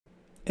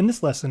In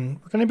this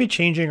lesson, we're going to be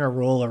changing our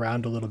role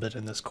around a little bit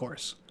in this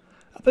course.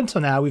 Up until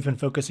now, we've been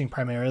focusing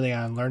primarily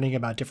on learning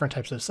about different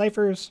types of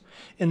ciphers,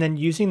 and then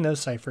using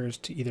those ciphers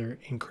to either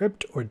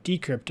encrypt or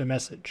decrypt a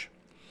message.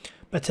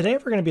 But today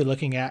we're going to be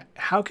looking at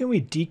how can we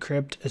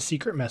decrypt a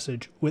secret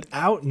message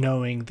without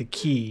knowing the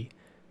key.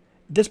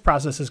 This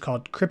process is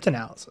called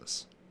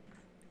cryptanalysis.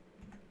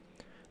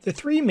 There are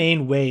three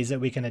main ways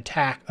that we can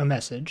attack a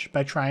message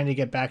by trying to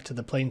get back to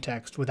the plain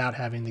text without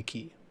having the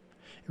key.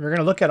 We're going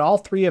to look at all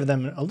three of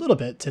them a little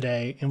bit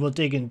today, and we'll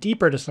dig in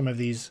deeper to some of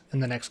these in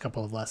the next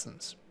couple of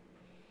lessons.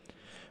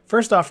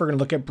 First off, we're going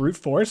to look at brute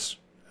force,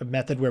 a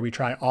method where we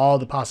try all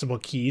the possible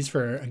keys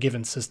for a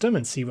given system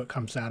and see what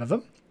comes out of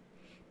them.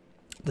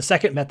 The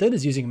second method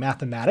is using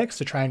mathematics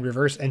to try and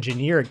reverse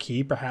engineer a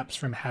key, perhaps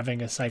from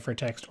having a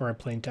ciphertext or a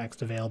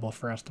plaintext available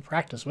for us to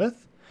practice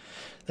with.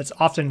 That's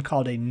often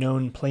called a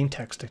known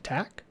plaintext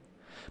attack.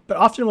 But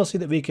often we'll see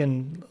that we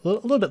can, a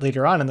little bit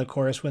later on in the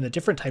course, when a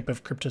different type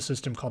of crypto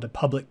system called a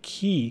public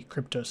key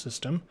crypto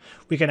system,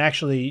 we can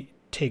actually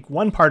take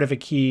one part of a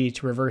key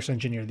to reverse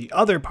engineer the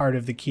other part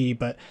of the key,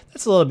 but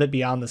that's a little bit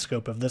beyond the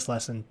scope of this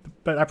lesson.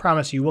 But I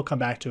promise you we'll come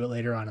back to it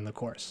later on in the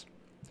course.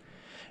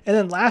 And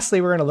then lastly,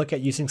 we're going to look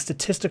at using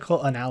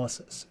statistical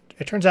analysis.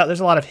 It turns out there's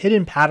a lot of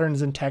hidden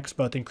patterns in text,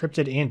 both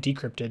encrypted and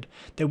decrypted,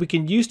 that we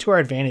can use to our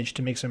advantage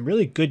to make some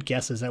really good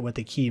guesses at what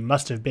the key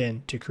must have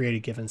been to create a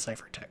given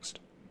ciphertext.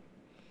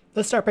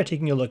 Let's start by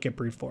taking a look at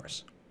brute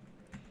force.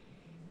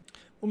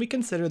 When we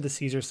consider the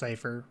Caesar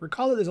cipher,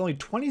 recall that there's only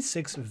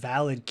 26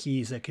 valid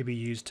keys that could be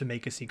used to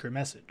make a secret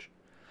message.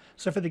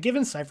 So for the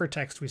given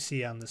ciphertext we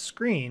see on the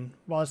screen,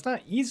 while it's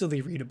not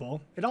easily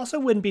readable, it also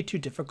wouldn't be too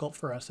difficult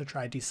for us to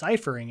try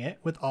deciphering it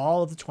with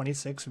all of the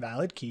 26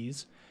 valid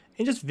keys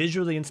and just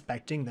visually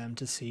inspecting them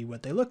to see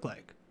what they look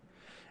like.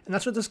 And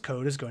that's what this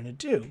code is going to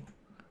do.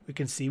 We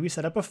can see we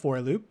set up a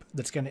for loop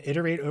that's going to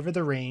iterate over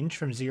the range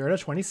from 0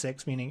 to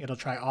 26, meaning it'll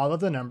try all of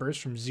the numbers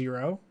from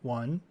 0,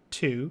 1,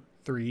 2,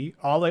 3,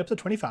 all the way up to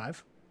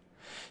 25,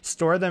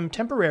 store them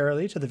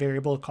temporarily to the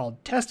variable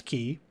called test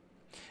key,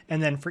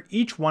 and then for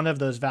each one of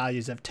those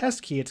values of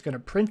test key, it's going to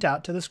print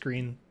out to the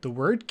screen the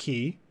word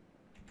key,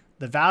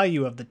 the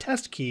value of the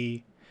test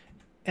key,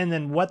 and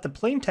then what the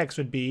plain text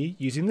would be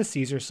using the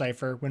Caesar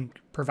cipher when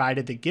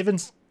provided the given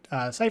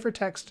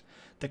ciphertext,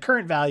 the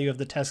current value of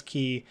the test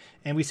key,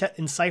 and we set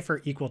in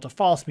cipher equal to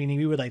false, meaning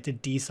we would like to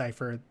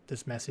decipher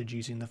this message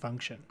using the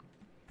function.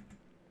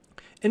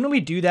 And when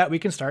we do that, we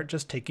can start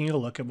just taking a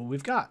look at what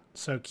we've got.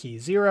 So key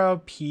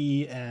 0,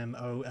 P, M,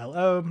 O, L,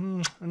 O.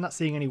 I'm not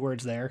seeing any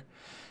words there.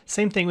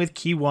 Same thing with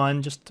key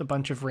 1, just a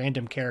bunch of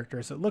random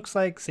characters it looks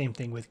like. Same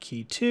thing with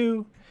key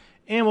 2.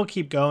 And we'll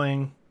keep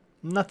going.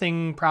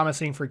 Nothing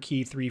promising for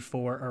key 3,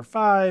 4, or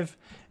 5.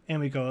 And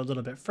we go a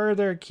little bit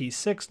further. Key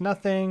 6,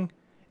 nothing.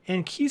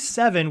 And key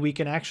 7, we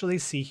can actually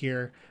see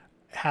here,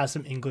 has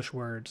some English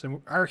words.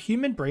 And our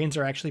human brains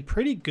are actually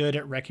pretty good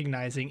at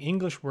recognizing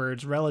English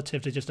words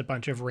relative to just a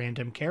bunch of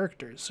random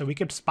characters. So we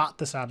could spot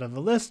this out of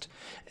the list.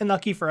 And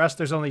lucky for us,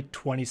 there's only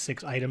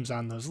 26 items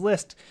on those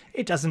lists.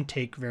 It doesn't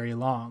take very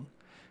long.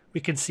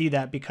 We can see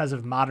that because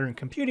of modern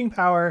computing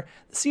power,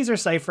 the Caesar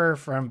cipher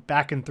from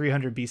back in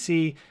 300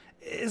 BC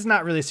is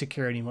not really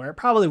secure anymore. It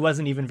probably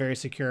wasn't even very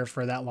secure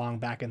for that long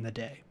back in the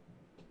day.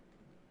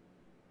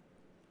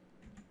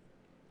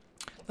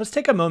 Let's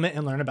take a moment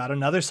and learn about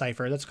another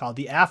cipher that's called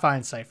the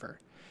affine cipher.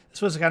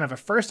 This was kind of a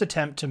first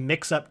attempt to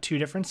mix up two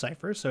different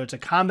ciphers, so it's a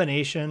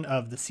combination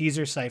of the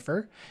Caesar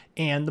cipher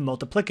and the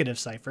multiplicative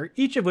cipher,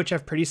 each of which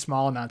have pretty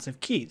small amounts of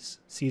keys.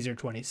 Caesar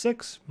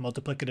 26,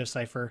 multiplicative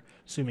cipher,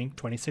 assuming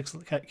 26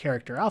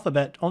 character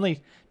alphabet,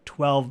 only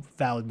 12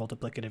 valid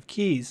multiplicative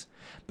keys.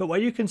 But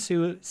what you can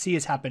see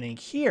is happening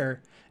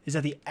here is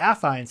that the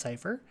affine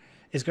cipher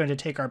is going to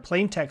take our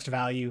plain text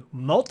value,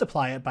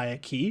 multiply it by a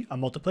key, a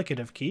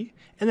multiplicative key,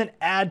 and then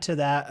add to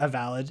that a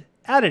valid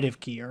additive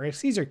key or a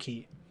Caesar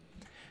key.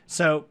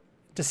 So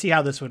to see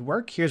how this would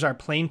work, here's our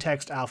plain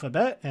text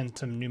alphabet and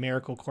some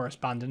numerical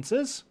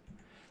correspondences.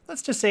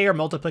 Let's just say our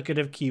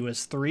multiplicative key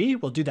was 3.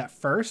 We'll do that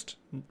first,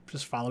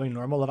 just following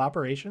order of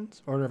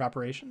operations.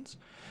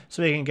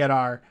 So we can get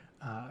our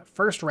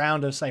first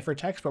round of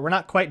ciphertext, but we're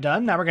not quite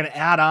done. Now we're going to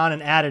add on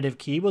an additive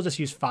key. We'll just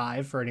use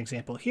 5 for an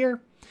example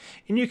here.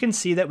 And you can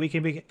see that we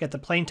can get the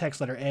plain text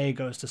letter A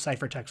goes to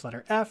ciphertext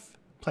letter F,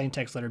 plain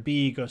text letter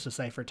B goes to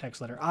ciphertext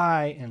letter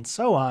I, and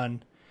so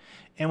on.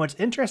 And what's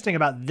interesting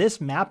about this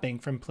mapping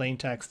from plain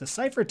text to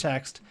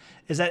ciphertext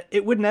is that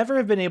it would never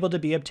have been able to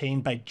be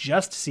obtained by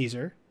just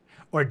Caesar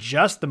or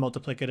just the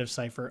multiplicative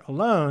cipher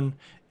alone.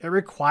 It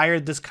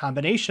required this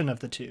combination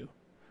of the two,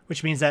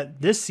 which means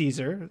that this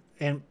Caesar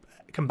and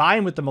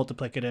combined with the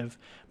multiplicative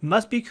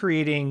must be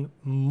creating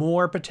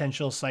more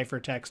potential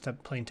ciphertext to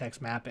plaintext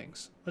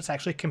mappings. Let's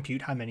actually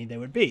compute how many they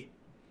would be.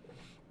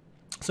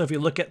 So if you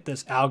look at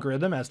this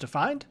algorithm as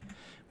defined,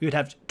 we would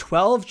have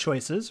 12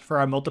 choices for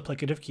our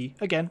multiplicative key.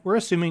 Again, we're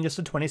assuming just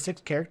a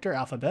 26 character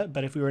alphabet,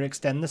 but if we were to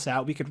extend this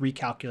out, we could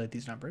recalculate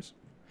these numbers.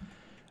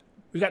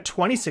 We've got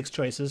 26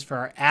 choices for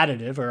our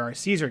additive or our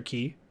Caesar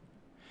key.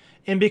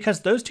 And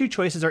because those two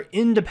choices are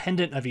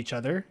independent of each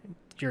other,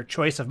 your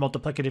choice of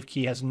multiplicative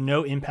key has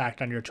no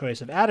impact on your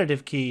choice of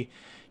additive key,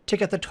 to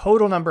get the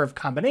total number of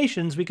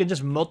combinations, we can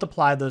just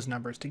multiply those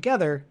numbers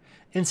together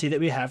and see that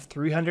we have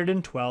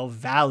 312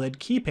 valid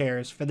key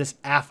pairs for this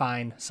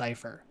affine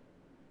cipher.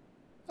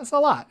 That's a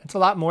lot. It's a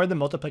lot more than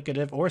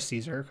multiplicative or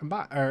Caesar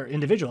or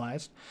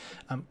individualized.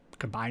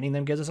 Combining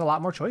them gives us a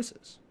lot more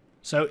choices.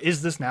 So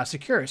is this now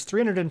secure? Is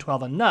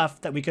 312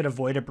 enough that we could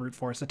avoid a brute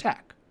force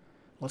attack?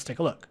 Let's take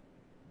a look.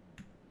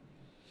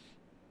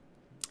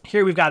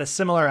 Here we've got a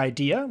similar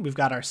idea. We've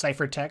got our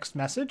ciphertext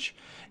message,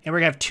 and we're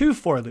going to have two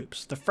for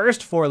loops. The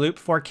first for loop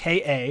for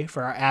Ka,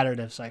 for our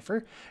additive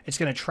cipher, it's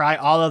going to try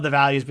all of the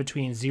values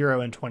between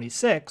 0 and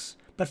 26.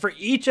 But for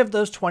each of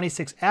those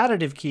 26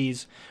 additive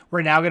keys,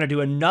 we're now going to do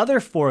another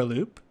for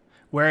loop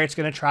where it's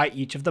going to try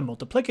each of the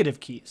multiplicative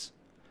keys.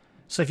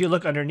 So if you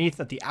look underneath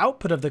at the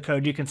output of the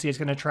code, you can see it's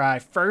going to try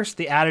first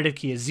the additive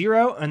key is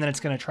 0, and then it's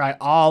going to try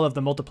all of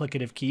the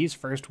multiplicative keys,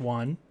 first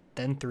 1,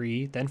 then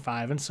 3, then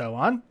 5, and so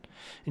on.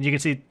 And you can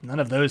see none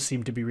of those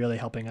seem to be really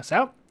helping us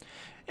out.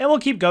 And we'll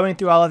keep going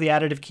through all of the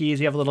additive keys.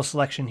 You have a little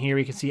selection here.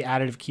 You can see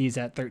additive keys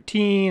at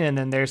 13, and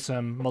then there's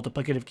some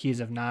multiplicative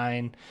keys of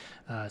 9,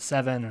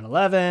 7, and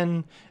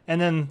 11.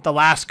 And then the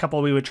last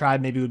couple we would try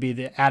maybe would be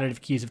the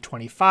additive keys of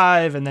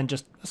 25, and then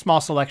just a small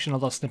selection, a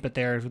little snippet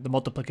there with the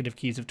multiplicative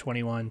keys of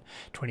 21,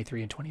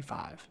 23, and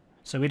 25.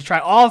 So we'd try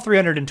all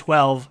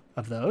 312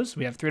 of those.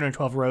 We have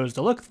 312 rows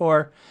to look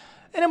for,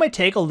 and it might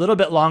take a little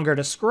bit longer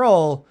to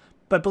scroll,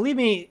 but believe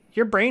me,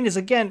 your brain is,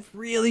 again,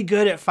 really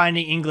good at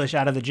finding English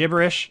out of the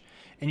gibberish.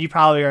 And you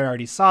probably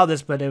already saw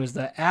this, but it was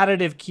the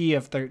additive key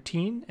of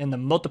 13 and the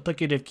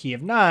multiplicative key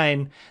of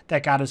 9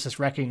 that got us this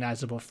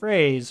recognizable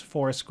phrase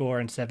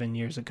 7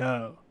 years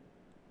ago.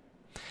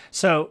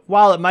 So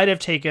while it might have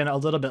taken a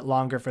little bit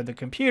longer for the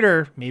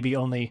computer, maybe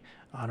only,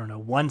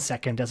 1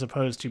 second as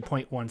opposed to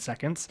 0.1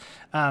 seconds,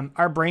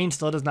 our brain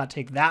still does not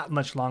take that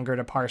much longer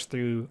to parse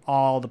through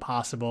all the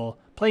possible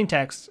plain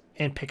text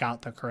and pick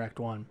out the correct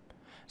one.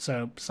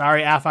 So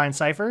sorry, affine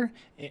cipher,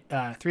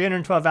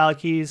 312 valid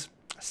keys,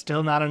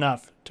 still not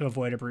enough to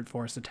avoid a brute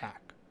force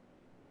attack.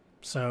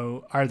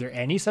 So are there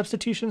any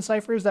substitution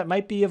ciphers that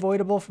might be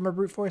avoidable from a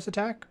brute force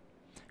attack?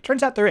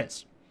 Turns out there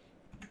is.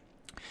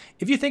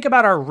 If you think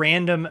about our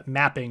random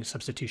mapping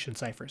substitution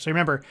cipher, so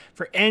remember,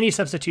 for any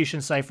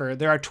substitution cipher,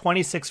 there are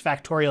 26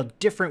 factorial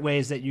different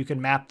ways that you can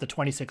map the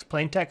 26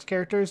 plaintext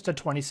characters to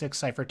 26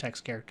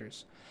 ciphertext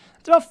characters.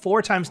 It's about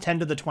 4 times 10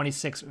 to the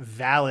 26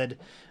 valid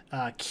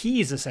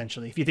keys,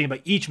 essentially, if you think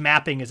about each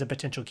mapping as a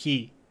potential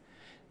key.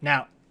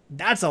 Now,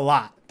 that's a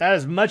lot. That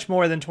is much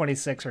more than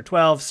 26 or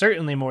 12,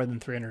 certainly more than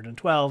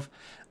 312.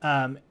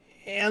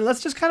 And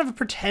let's just kind of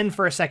pretend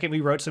for a second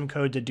we wrote some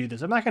code to do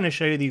this. I'm not going to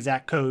show you the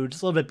exact code.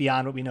 It's a little bit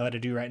beyond what we know how to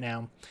do right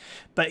now.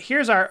 But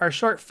here's our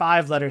short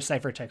 5-letter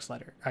ciphertext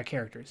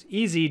characters,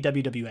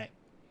 EZWWA.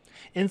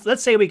 And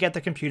let's say we get the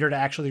computer to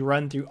actually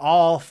run through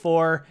all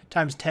 4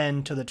 times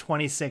 10 to the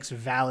 26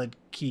 valid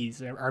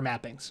keys, or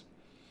mappings.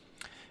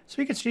 So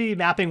we can see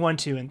mapping 1,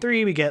 2, and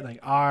 3. We get like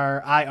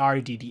R, I,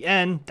 R, D, D,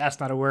 N. That's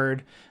not a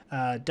word.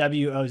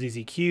 W, O, Z,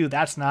 Z, Q.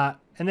 That's not.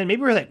 And then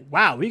maybe we're like,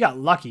 wow, we got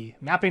lucky.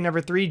 Mapping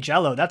number 3,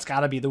 Jello. That's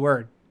got to be the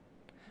word.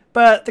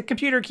 But the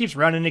computer keeps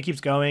running. It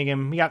keeps going.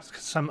 And we got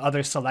some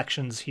other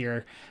selections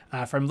here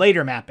from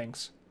later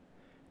mappings.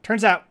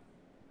 Turns out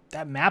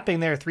that mapping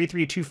there,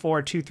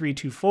 3324,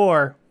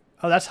 2324.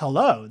 Oh, that's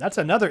hello. That's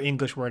another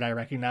English word I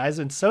recognize.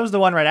 And so is the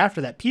one right after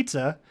that,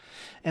 pizza.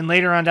 And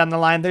later on down the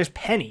line, there's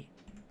penny.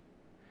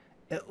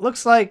 It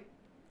looks like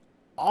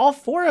all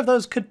 4 of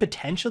those could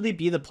potentially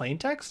be the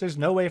plaintext. There's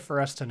no way for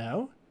us to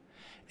know.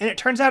 And it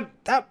turns out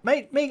that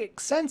might make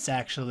sense,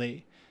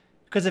 actually.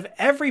 Because if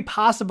every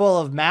possible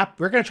of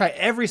we're going to try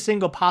every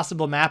single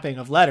possible mapping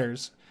of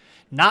letters,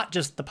 not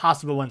just the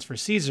possible ones for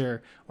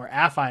Caesar or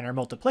affine or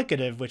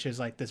multiplicative, which is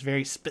like this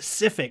very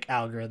specific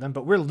algorithm,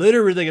 but we're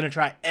literally going to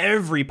try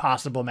every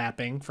possible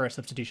mapping for a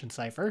substitution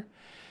cipher.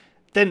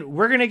 Then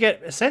we're going to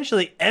get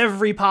essentially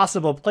every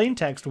possible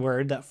plaintext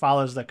word that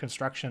follows the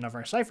construction of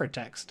our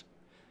ciphertext.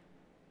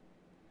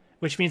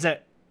 Which means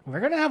that we're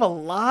going to have a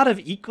lot of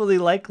equally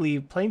likely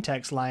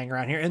plaintext lying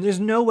around here, and there's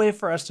no way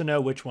for us to know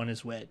which one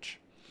is which.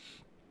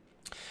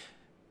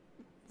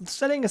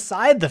 Setting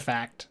aside the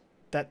fact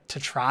that to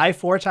try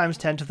 4 times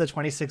 10 to the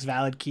 26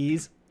 valid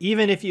keys,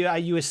 even if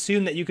you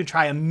assume that you can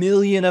try 1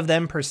 million of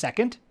them per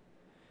second,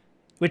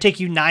 would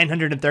take you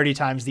 930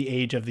 times the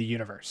age of the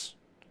universe.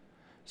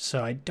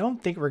 So I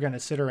don't think we're going to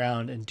sit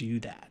around and do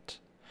that.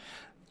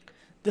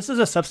 This is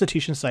a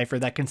substitution cipher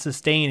that can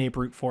sustain a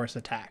brute force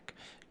attack.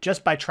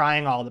 Just by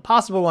trying all the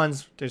possible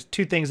ones, there's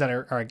 2 things that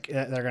are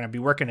going to be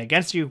working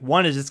against you.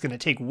 One is it's going to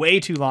take way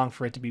too long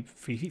for it to be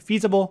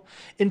feasible.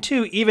 And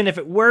 2, even if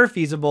it were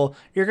feasible,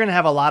 you're going to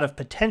have a lot of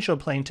potential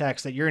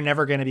plaintext that you're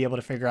never going to be able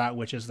to figure out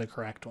which is the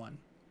correct one.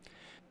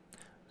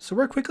 So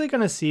we're quickly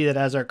going to see that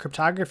as our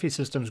cryptography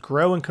systems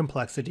grow in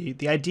complexity,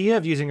 the idea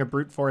of using a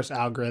brute force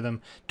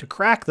algorithm to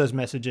crack those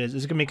messages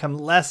is going to become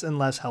less and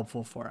less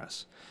helpful for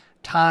us.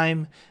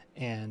 Time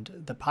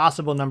and the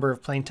possible number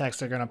of plain texts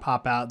that are going to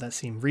pop out that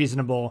seem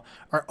reasonable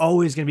are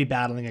always going to be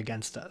battling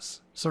against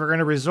us. So we're going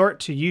to resort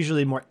to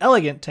usually more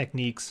elegant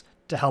techniques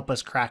to help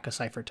us crack a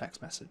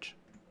ciphertext message.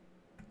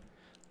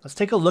 Let's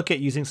take a look at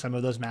using some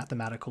of those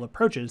mathematical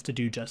approaches to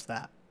do just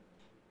that.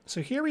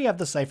 So here we have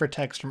the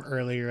ciphertext from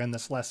earlier in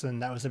this lesson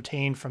that was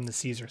obtained from the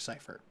Caesar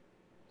cipher.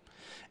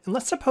 And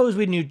let's suppose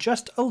we knew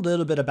just a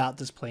little bit about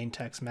this plain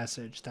text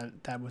message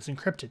that was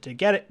encrypted to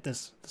get it,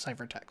 this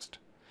ciphertext.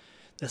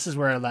 This is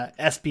where the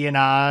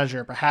espionage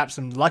or perhaps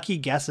some lucky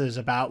guesses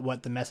about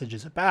what the message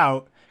is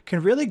about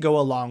can really go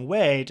a long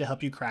way to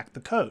help you crack the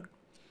code.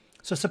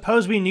 So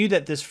suppose we knew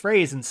that this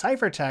phrase in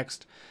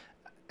ciphertext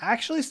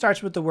actually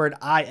starts with the word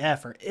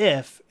if or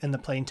if in the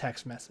plain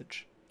text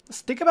message.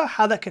 Let's think about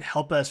how that could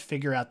help us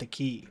figure out the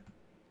key.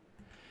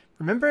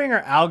 Remembering our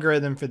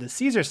algorithm for the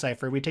Caesar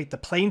cipher, we take the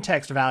plain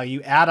text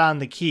value, add on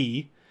the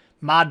key,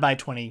 mod by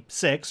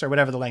 26, or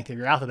whatever the length of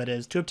your alphabet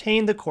is, to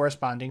obtain the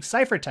corresponding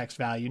ciphertext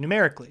value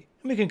numerically.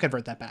 And we can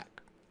convert that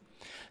back.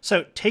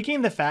 So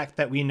taking the fact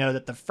that we know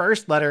that the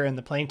first letter in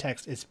the plain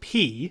text is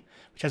P,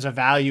 which has a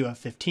value of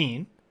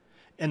 15,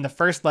 and the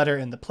first letter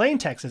in the plain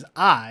text is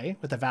I,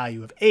 with a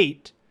value of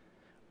 8,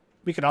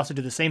 we could also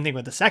do the same thing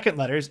with the second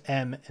letters,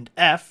 M and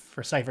F,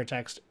 for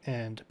ciphertext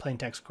and plain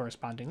text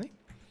correspondingly.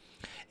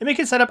 And we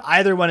can set up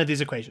either one of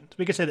these equations.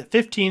 We could say that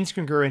 15 is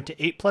congruent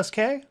to 8 plus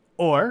k,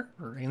 or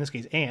in this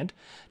case, and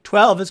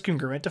 12 is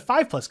congruent to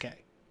 5 plus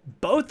k,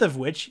 both of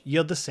which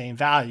yield the same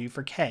value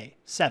for k,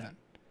 7,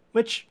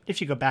 which, if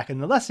you go back in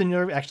the lesson,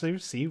 you'll actually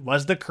see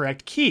was the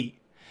correct key.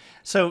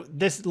 So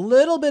this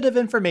little bit of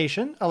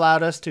information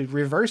allowed us to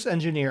reverse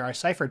engineer our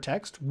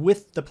ciphertext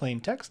with the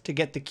plain text to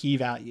get the key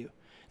value.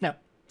 Now,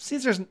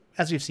 Caesar's,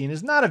 as we've seen,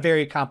 is not a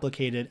very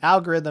complicated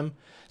algorithm,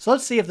 so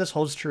let's see if this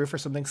holds true for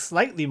something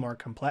slightly more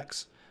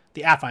complex,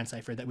 the affine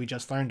cipher that we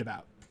just learned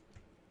about.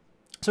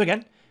 So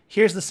again,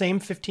 here's the same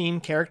 15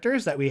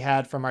 characters that we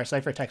had from our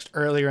ciphertext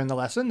earlier in the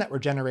lesson that were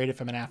generated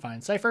from an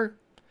affine cipher.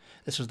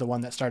 This was the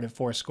one that started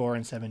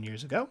 7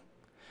 years ago.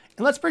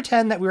 And let's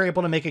pretend that we were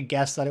able to make a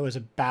guess that it was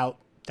about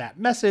that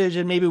message,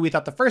 and maybe we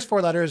thought the first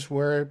 4 letters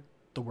were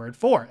the word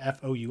for,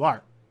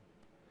 F-O-U-R.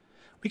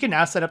 We can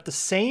now set up the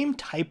same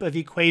type of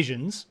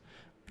equations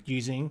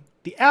using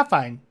the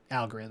affine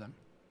algorithm.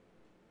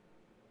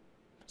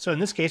 So in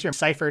this case, our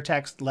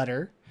ciphertext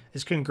letter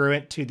is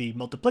congruent to the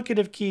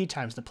multiplicative key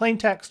times the plain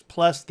text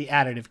plus the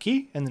additive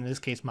key, and in this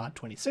case, mod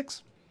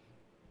 26.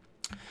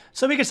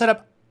 So we could set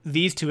up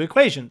these two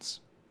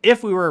equations.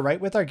 If we were right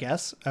with our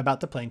guess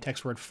about the plain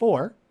text word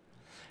for,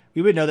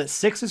 we would know that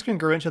 6 is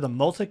congruent to the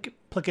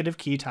multiplicative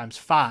key times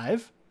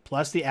 5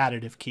 plus the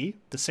additive key.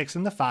 The 6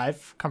 and the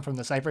 5 come from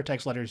the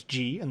ciphertext letters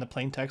G and the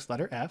plain text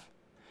letter F.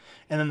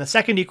 And then the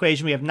second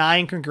equation, we have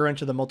 9 congruent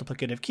to the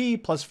multiplicative key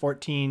plus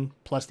 14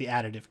 plus the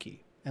additive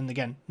key. And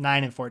again,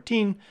 9 and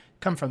 14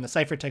 come from the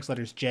ciphertext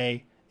letters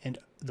J and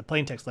the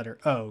plain text letter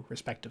O,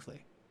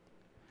 respectively.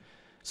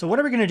 So what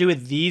are we going to do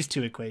with these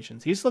two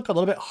equations? These look a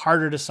little bit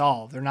harder to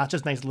solve. They're not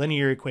just nice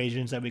linear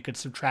equations that we could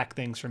subtract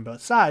things from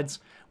both sides.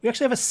 We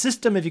actually have a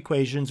system of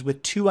equations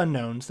with 2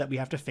 unknowns that we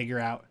have to figure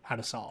out how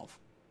to solve.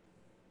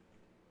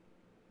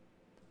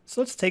 So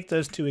let's take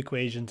those 2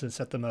 equations and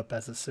set them up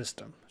as a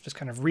system. Just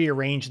kind of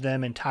rearrange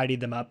them and tidy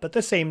them up, but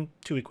the same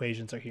 2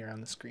 equations are here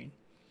on the screen.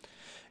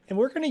 And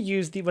we're going to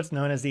use what's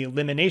known as the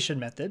elimination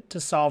method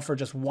to solve for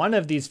just one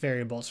of these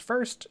variables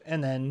first,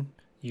 and then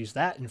use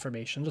that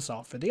information to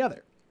solve for the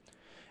other.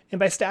 And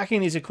by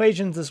stacking these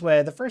equations this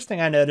way, the first thing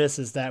I notice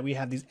is that we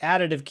have these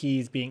additive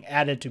keys being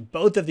added to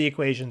both of the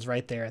equations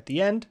right there at the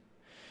end.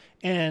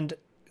 And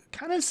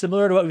kind of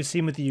similar to what we've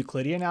seen with the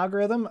Euclidean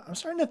algorithm, I'm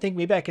starting to think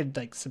maybe I could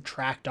like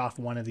subtract off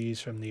one of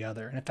these from the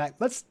other. And in fact,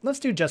 let's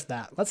do just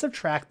that. Let's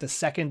subtract the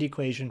second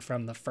equation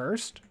from the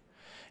first.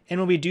 And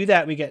when we do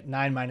that, we get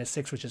 9 minus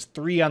 6, which is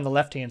 3 on the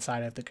left-hand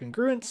side of the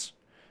congruence.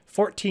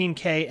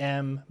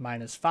 14km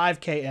minus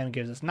 5km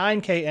gives us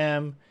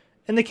 9km.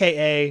 And the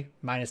ka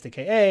minus the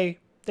ka,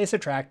 they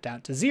subtract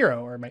out to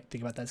 0, or might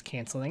think about that as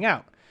canceling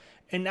out.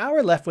 And now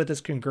we're left with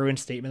this congruent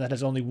statement that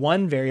has only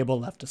one variable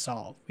left to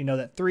solve. We know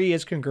that 3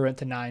 is congruent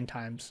to 9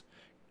 times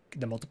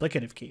the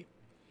multiplicative key.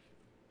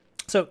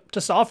 So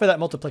to solve for that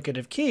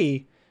multiplicative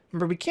key,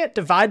 remember we can't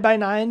divide by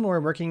 9 when we're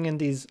working in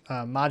these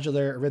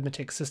modular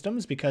arithmetic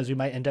systems because we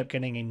might end up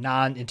getting a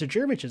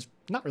non-integer, which is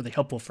not really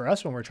helpful for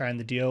us when we're trying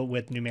to deal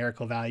with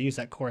numerical values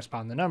that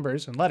correspond to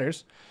numbers and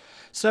letters.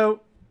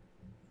 So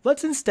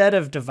let's, instead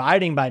of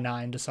dividing by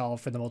 9 to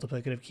solve for the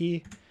multiplicative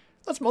key,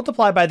 let's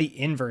multiply by the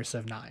inverse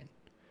of 9.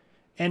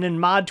 And in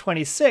mod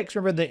 26,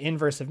 remember the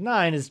inverse of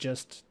 9 is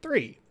just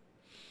 3.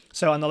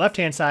 So on the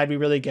left-hand side, we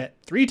really get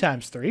 3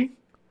 times 3.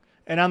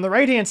 And on the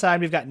right-hand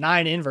side, we've got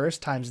 9 inverse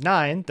times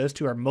 9. Those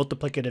two are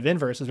multiplicative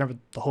inverses. Remember,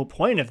 the whole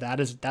point of that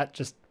is that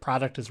just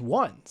product is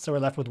 1. So we're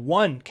left with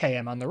 1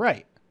 km on the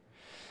right.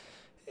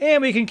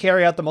 And we can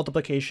carry out the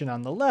multiplication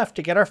on the left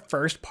to get our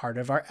first part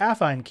of our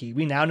affine key.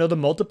 We now know the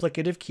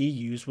multiplicative key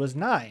used was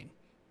 9.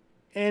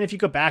 And if you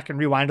go back and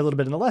rewind a little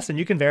bit in the lesson,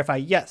 you can verify,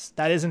 yes,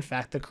 that is in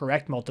fact the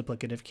correct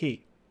multiplicative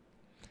key.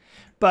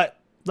 But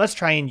let's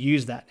try and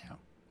use that now.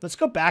 let's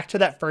go back to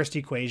that first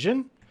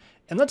equation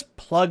and let's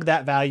plug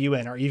that value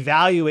in, or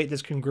evaluate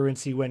this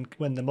congruency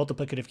when the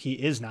multiplicative key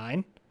is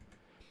 9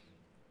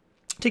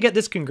 to get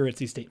this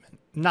congruency statement.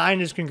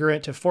 9 is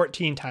congruent to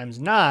 14 times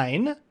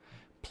 9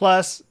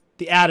 plus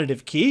the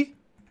additive key,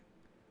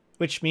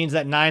 which means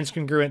that 9 is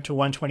congruent to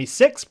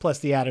 126 plus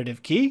the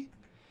additive key,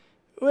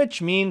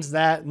 which means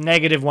that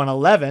negative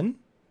 111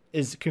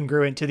 is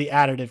congruent to the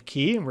additive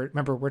key. And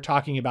remember, we're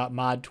talking about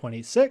mod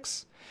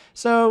 26.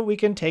 So we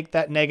can take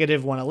that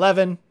negative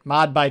 111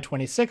 mod by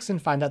 26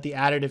 and find out the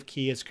additive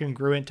key is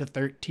congruent to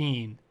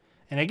 13.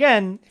 And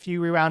again, if you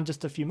rewound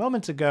just a few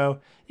moments ago,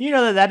 you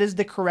know that that is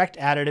the correct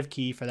additive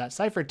key for that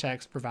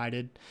ciphertext,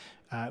 provided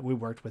we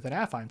worked with an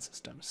affine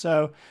system.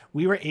 So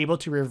we were able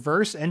to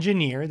reverse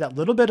engineer that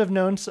little bit of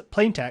known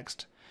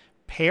plaintext,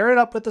 pair it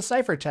up with the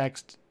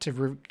ciphertext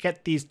to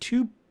get these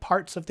two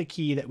parts of the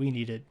key that we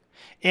needed.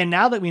 And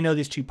now that we know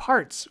these two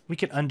parts, we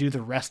can undo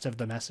the rest of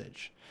the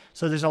message.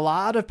 So there's a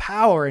lot of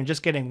power in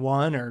just getting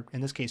one, or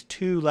in this case,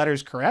 2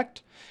 letters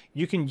correct.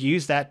 You can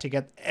use that to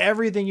get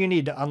everything you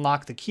need to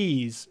unlock the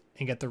keys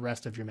and get the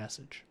rest of your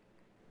message.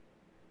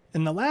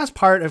 And the last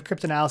part of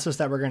cryptanalysis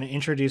that we're going to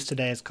introduce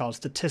today is called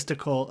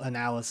statistical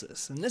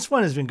analysis. And this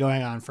one has been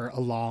going on for a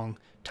long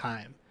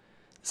time.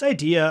 This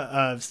idea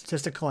of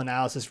statistical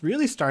analysis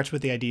really starts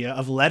with the idea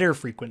of letter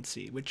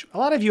frequency, which a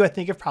lot of you, I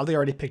think, have probably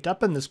already picked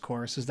up in this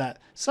course, is that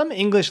some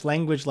English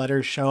language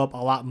letters show up a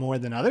lot more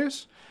than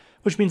others,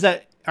 which means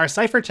that our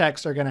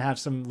ciphertexts are going to have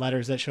some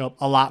letters that show up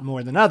a lot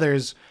more than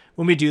others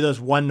when we do those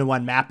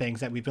one-to-one mappings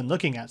that we've been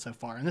looking at so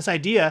far. And this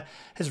idea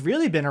has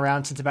really been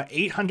around since about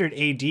 800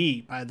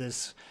 AD by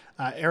this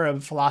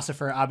Arab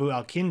philosopher Abu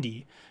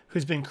al-Kindi,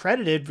 who's been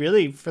credited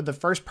really for the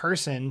first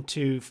person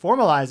to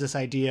formalize this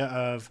idea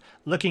of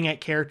looking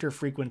at character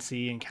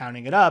frequency and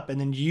counting it up,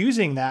 and then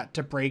using that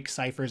to break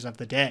ciphers of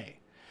the day.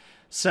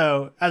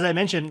 So, as I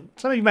mentioned,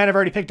 some of you might have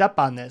already picked up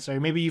on this, or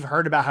maybe you've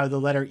heard about how the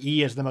letter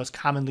E is the most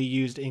commonly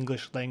used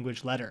English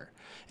language letter.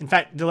 In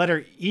fact, the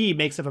letter E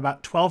makes up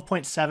about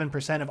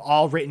 12.7% of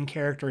all written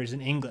characters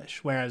in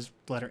English, whereas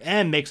the letter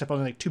M makes up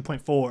only like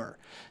 2.4.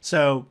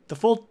 So the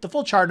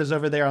full chart is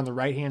over there on the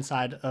right-hand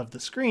side of the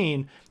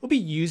screen. We'll be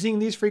using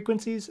these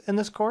frequencies in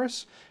this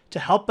course to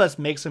help us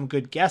make some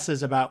good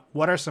guesses about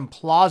what are some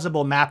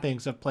plausible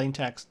mappings of plain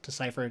text to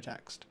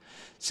ciphertext.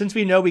 Since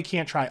we know we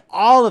can't try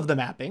all of the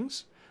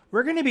mappings,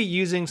 we're going to be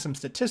using some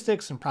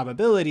statistics and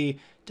probability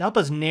to help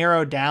us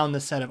narrow down the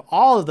set of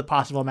all of the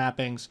possible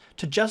mappings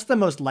to just the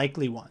most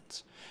likely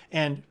ones.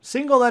 And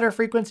single letter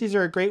frequencies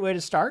are a great way to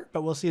start,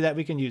 but we'll see that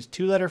we can use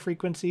 2-letter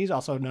frequencies,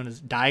 also known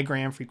as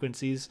diagram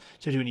frequencies,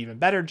 to do an even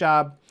better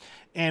job.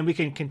 And we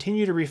can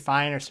continue to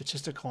refine our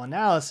statistical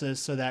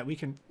analysis so that we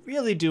can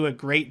really do a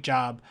great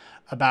job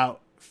about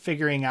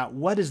figuring out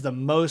what is the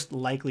most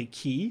likely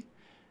key,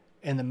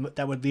 and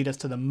that would lead us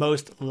to the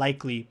most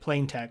likely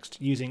plain text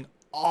using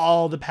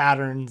all the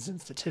patterns and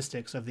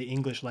statistics of the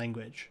English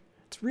language.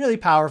 It's really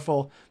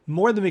powerful,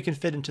 more than we can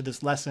fit into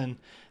this lesson.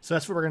 So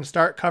that's what we're going to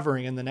start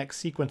covering in the next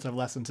sequence of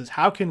lessons, is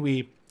how can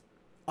we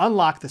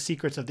unlock the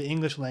secrets of the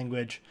English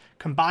language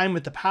combined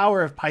with the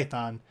power of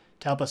Python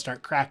to help us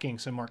start cracking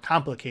some more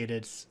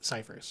complicated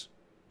ciphers.